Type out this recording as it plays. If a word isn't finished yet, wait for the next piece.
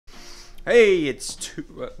Hey,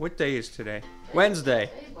 what day is today?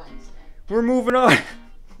 Wednesday. We're moving on.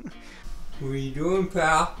 What are you doing,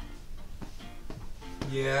 pal?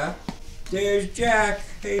 Yeah. There's Jack.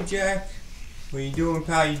 Hey, Jack. What are you doing,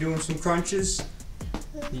 pal? You doing some crunches?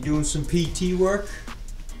 You doing some PT work?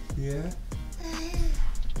 Yeah.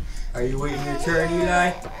 Are you waiting your turn,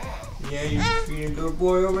 Eli? Yeah, you being a good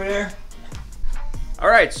boy over there?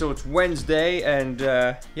 Alright, so it's Wednesday, and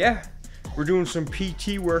yeah, we're doing some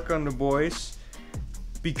PT work on the boys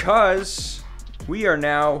because we are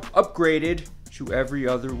now upgraded to every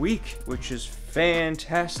other week, which is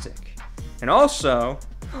fantastic. And also,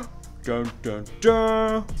 dun dun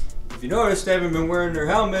dun, if you noticed, they haven't been wearing their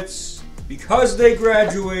helmets because they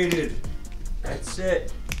graduated. That's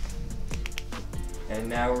it. And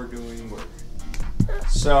now we're doing work.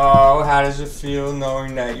 So, how does it feel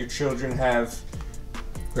knowing that your children have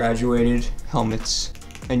graduated helmets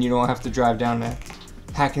and you don't have to drive down to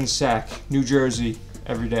Hackensack, New Jersey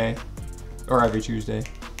every day or every Tuesday?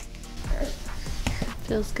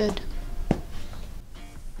 Feels good.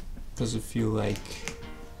 Does it feel like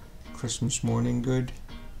Christmas morning good?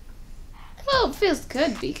 Well, it feels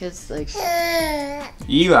good because, like,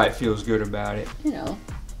 Eli feels good about it. you know,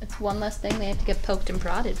 it's one less thing they have to get poked and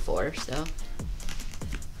prodded for, so.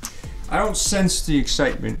 I don't sense the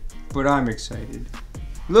excitement, but I'm excited.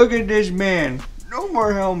 Look at this man. No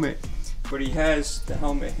more helmet. But he has the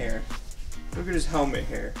helmet hair. Look at his helmet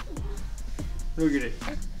hair. Look at it.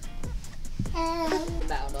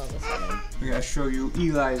 About all of a sudden. We gotta show you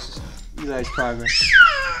Eli's progress.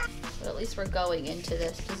 But at least we're going into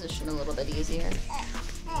this position a little bit easier.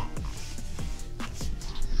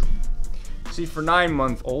 See, for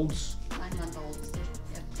 9-month-olds, 9-month-olds.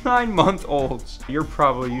 Yep. 9-month-olds, you're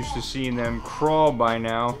probably used to seeing them crawl by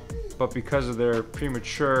now, but because of their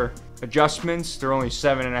premature adjustments, they're only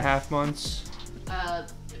 7.5 months. No,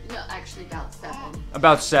 actually about 7.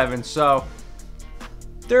 About 7, so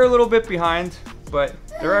they're a little bit behind, but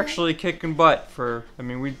they're actually kicking butt for,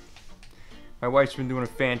 my wife's been doing a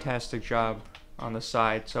fantastic job on the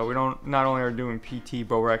side, so we not only are doing PT,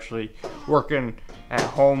 but we're actually working at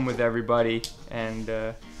home with everybody, and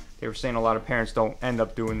they were saying a lot of parents don't end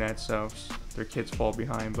up doing that, so their kids fall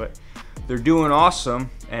behind, but they're doing awesome,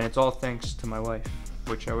 and it's all thanks to my wife,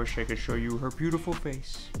 which I wish I could show you her beautiful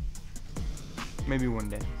face. Maybe one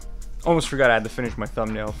day. Almost forgot I had to finish my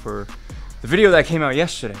thumbnail for the video that came out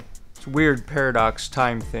yesterday. It's a weird paradox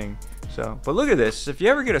time thing. So, but look at this. If you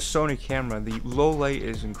ever get a Sony camera, the low light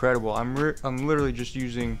is incredible. I'm literally just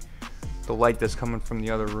using the light that's coming from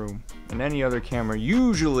the other room. And any other camera,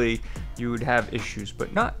 usually you would have issues,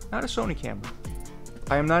 but not a Sony camera.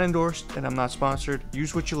 I am not endorsed and I'm not sponsored.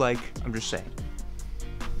 Use what you like. I'm just saying.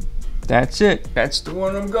 That's it. That's the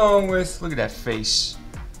one I'm going with. Look at that face.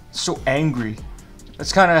 It's so angry.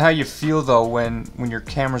 That's kind of how you feel though when your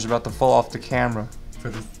camera's about to fall off the camera for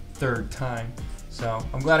the 3rd time. So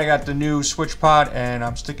I'm glad I got the new SwitchPod and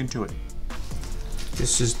I'm sticking to it.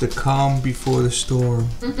 This is the calm before the storm.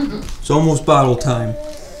 It's almost bottle time.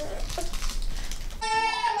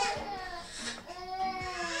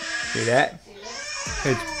 See that?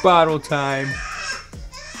 It's bottle time.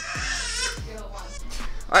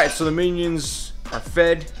 Alright, so the minions are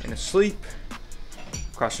fed and asleep.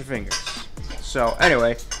 Cross your fingers. So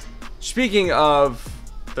anyway, speaking of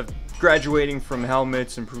the graduating from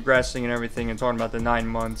helmets and progressing and everything and talking about the 9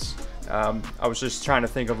 months, I was just trying to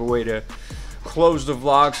think of a way to close the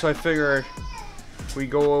vlog, so I figured we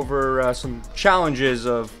go over some challenges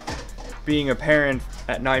of being a parent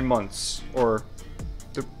at 9 months, or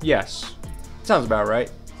yes, sounds about right.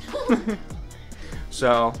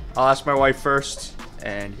 So I'll ask my wife first,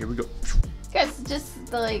 and here we go. Because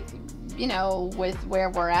just like, you know, with where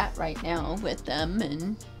we're at right now with them,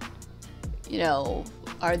 and you know,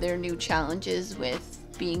 are there new challenges with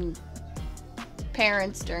being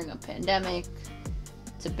parents during a pandemic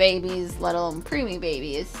to babies, let alone preemie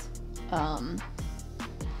babies? You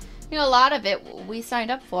know, a lot of it we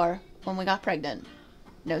signed up for when we got pregnant.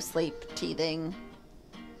 No sleep, teething,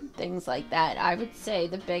 things like that. I would say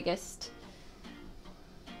the biggest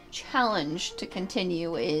challenge to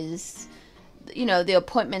continue is, you know, the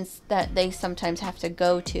appointments that they sometimes have to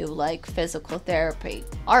go to, like physical therapy.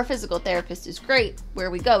 Our physical therapist is great.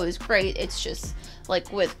 Where we go is great. It's just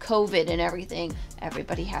like with COVID and everything,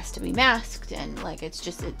 everybody has to be masked, and like it's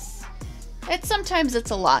sometimes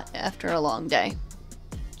it's a lot after a long day.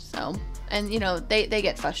 So, and you know, they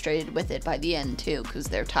get frustrated with it by the end too, because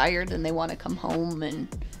they're tired and they want to come home, and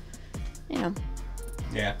you know.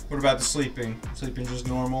 Yeah. What about the sleeping? Sleeping just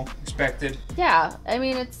normal, expected? Yeah, I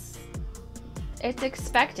mean it's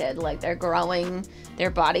expected. Like, they're growing, their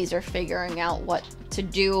bodies are figuring out what to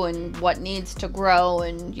do and what needs to grow,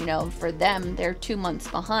 and you know, for them, they're 2 months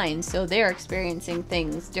behind, so they're experiencing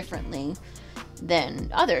things differently than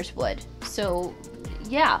others would. So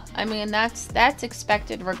yeah, I mean, that's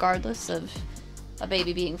expected regardless of a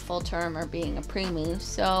baby being full term or being a preemie.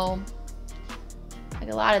 So like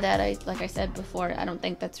a lot of that, like I said before, I don't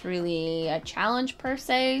think that's really a challenge per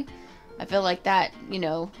se. I feel like that, you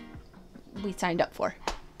know, we signed up for.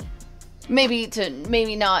 Maybe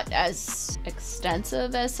not as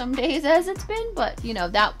extensive as some days as it's been, but you know,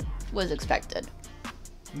 that was expected.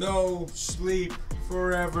 No sleep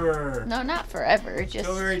forever. No, not forever. Just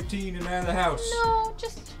Till they're 18 and out of the house. no,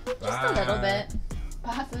 just a little bit.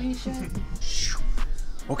 Bye, Felicia.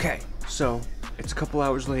 Okay, so it's a couple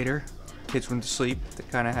hours later. Kids went to sleep. They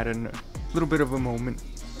kind of had a little bit of a moment,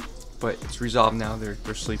 but it's resolved now. They're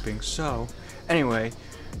sleeping. So anyway,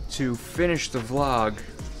 to finish the vlog,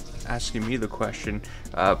 asking me the question,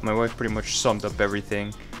 my wife pretty much summed up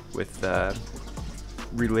everything with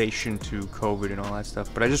relation to COVID and all that stuff.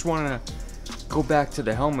 But I just want to go back to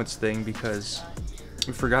the helmets thing because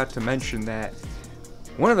we forgot to mention that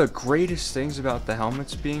one of the greatest things about the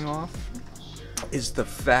helmets being off is the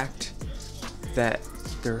fact that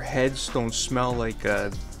their heads don't smell like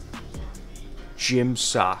a gym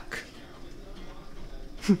sock.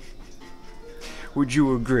 Would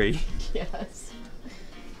you agree? Yes.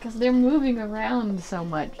 Because they're moving around so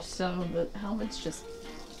much, so the helmets just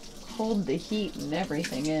hold the heat and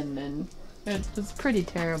everything in, and it's pretty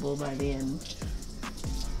terrible by the end.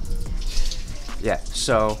 Yeah,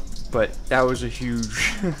 so, but that was a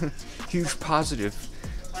huge, huge positive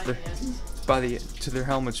to their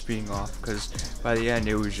helmets being off, because by the end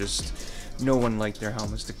it was just, no one liked their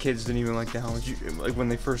helmets. The kids didn't even like the helmets. Like when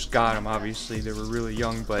they first got them, obviously they were really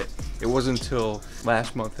young, but it wasn't until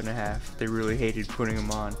last month and a half they really hated putting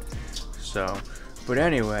them on. So, but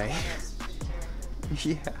anyway,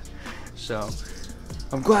 yeah. So,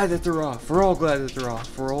 I'm glad that they're off. We're all glad that they're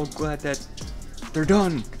off. We're all glad that they're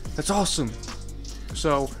done. That's awesome.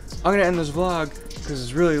 So, I'm gonna end this vlog because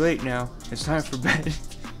it's really late now. It's time for bed.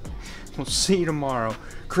 We'll see you tomorrow.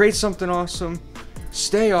 Create something awesome.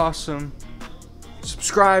 Stay awesome.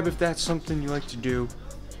 Subscribe if that's something you like to do.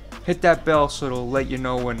 Hit that bell so it'll let you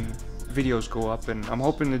know when videos go up. And I'm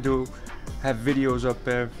hoping to have videos up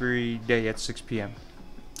every day at 6 p.m.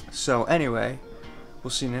 So anyway,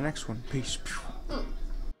 we'll see you in the next one. Peace.